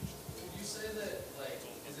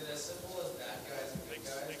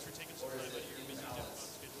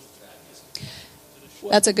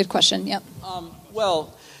 That's a good question. Yep.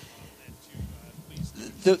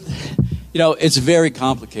 It's very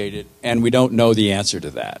complicated, and we don't know the answer to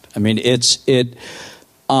that. I mean,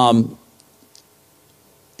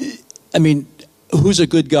 who's a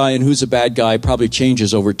good guy and who's a bad guy probably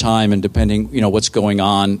changes over time, and depending, what's going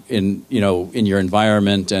on in your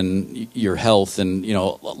environment and your health and,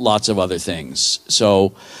 lots of other things.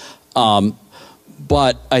 So,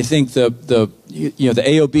 but I think the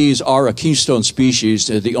AOBs are a keystone species.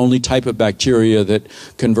 They're the only type of bacteria that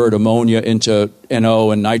convert ammonia into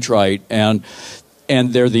NO and nitrite, and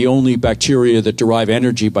they're the only bacteria that derive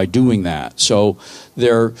energy by doing that. So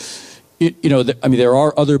there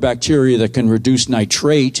are other bacteria that can reduce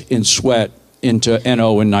nitrate in sweat into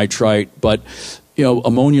NO and nitrite, but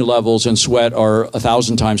ammonia levels in sweat are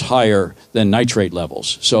 1,000 times higher than nitrate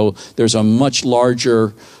levels. So there's a much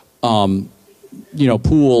larger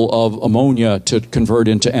pool of ammonia to convert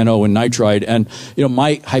into NO and nitrite. And,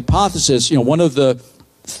 my hypothesis, one of the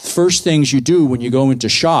first things you do when you go into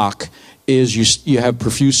shock is you have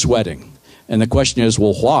profuse sweating. And the question is,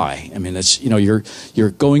 well, why? I mean, it's,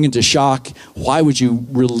 you're going into shock. Why would you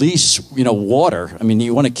release, water? I mean,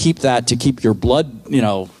 you want to keep that to keep your blood,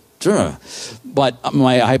 But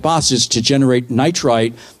my hypothesis is to generate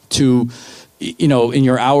nitrite to, in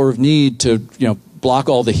your hour of need to, block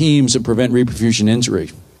all the hemes and prevent reperfusion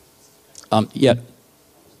injury. Have there been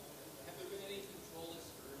any control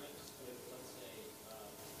experiments with, let's say,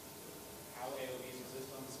 how AOBs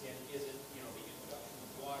exist on the skin? Is it, the introduction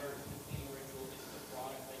of water, the cleaning ritual, is it the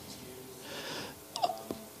product that you use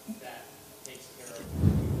that takes care of it,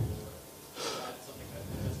 or is that something that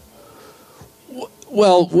just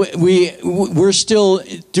Well, we're still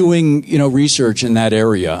doing, research in that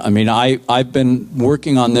area. I mean, I've been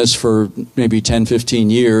working on this for maybe 10, 15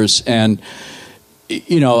 years, and,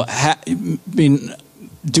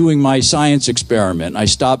 doing my science experiment. I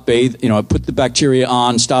stopped bathing, I put the bacteria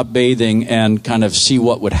on, stopped bathing, and kind of see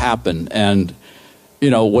what would happen. And,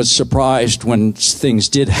 was surprised when things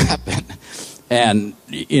did happen. And,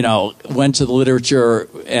 went to the literature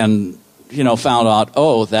and, found out,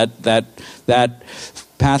 oh, that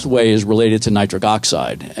pathway is related to nitric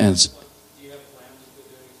oxide. And do you have plans to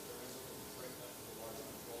do experiments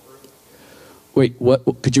with wait,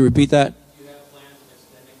 what? Could you repeat that? Do you have plans of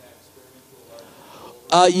extending that experiment to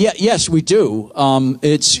a larger control? Yes, we do.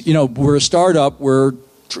 It's we're a startup. We're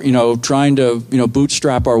trying to,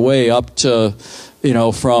 bootstrap our way up to,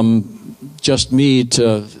 from just me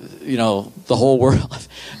to, the whole world.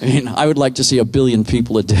 I mean, I would like to see 1 billion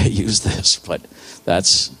people a day use this, but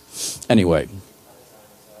anyway.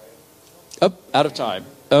 Oh, out of time.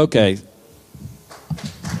 Okay.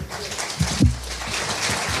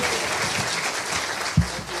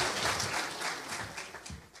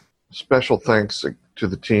 Special thanks to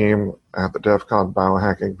the team at the DEF CON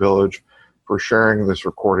Biohacking Village for sharing this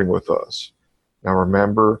recording with us. Now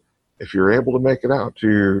remember, if you're able to make it out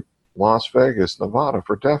to Las Vegas, Nevada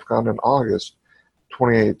for DEF CON in August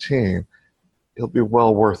 2018, it'll be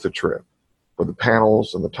well worth the trip. But the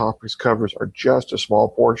panels and the topics covers are just a small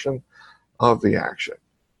portion of the action.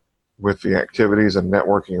 With the activities and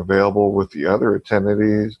networking available with the other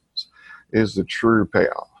attendees is the true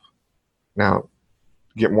payoff. Now,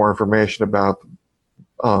 to get more information about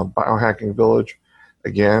Biohacking Village,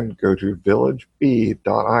 again, go to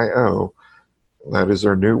villageb.io. That is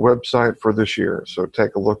their new website for this year. So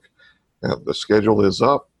take a look. The schedule is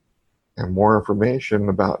up, and more information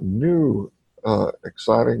about new,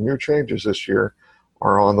 exciting new changes this year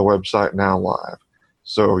are on the website now live.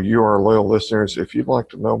 So you, our loyal listeners, if you'd like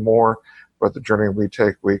to know more about the journey we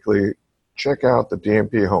take weekly, check out the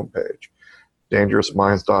DMP homepage,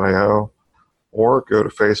 dangerousminds.io, or go to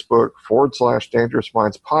Facebook /Dangerous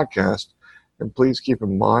Minds Podcast. And please keep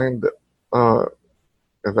in mind that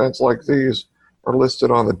events like these are listed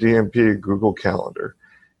on the DMP Google Calendar.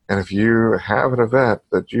 And if you have an event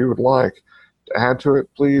that you would like to add to it,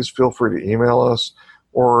 please feel free to email us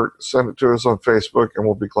or send it to us on Facebook, and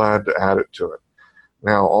we'll be glad to add it to it.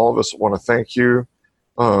 Now, all of us want to thank you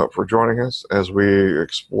for joining us as we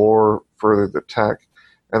explore further the tech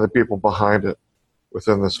and the people behind it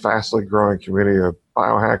within this fastly growing community of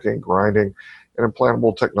biohacking, grinding, and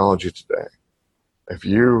implantable technology today. If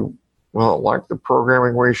you like the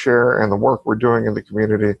programming we share and the work we're doing in the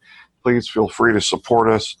community, please feel free to support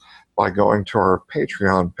us by going to our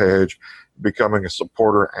Patreon page, becoming a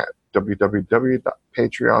supporter at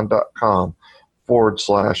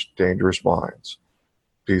www.patreon.com/Dangerous Minds.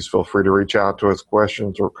 Please feel free to reach out to us,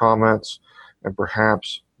 questions or comments, and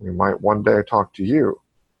perhaps we might one day talk to you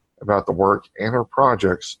about the work and or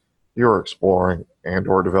projects you're exploring and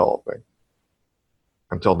or developing.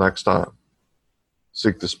 Until next time,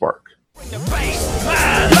 seek the spark. Man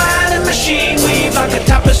and machine weave like a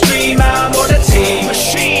tapestry, man, what a team.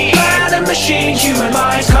 Man and machine, human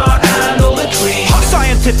minds can't handle the dream. Hot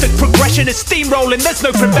scientific progression is steamrolling, there's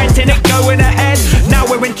no preventing it going ahead. Now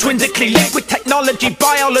we're intrinsically linked with technology,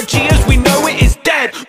 biology as we know it is dead.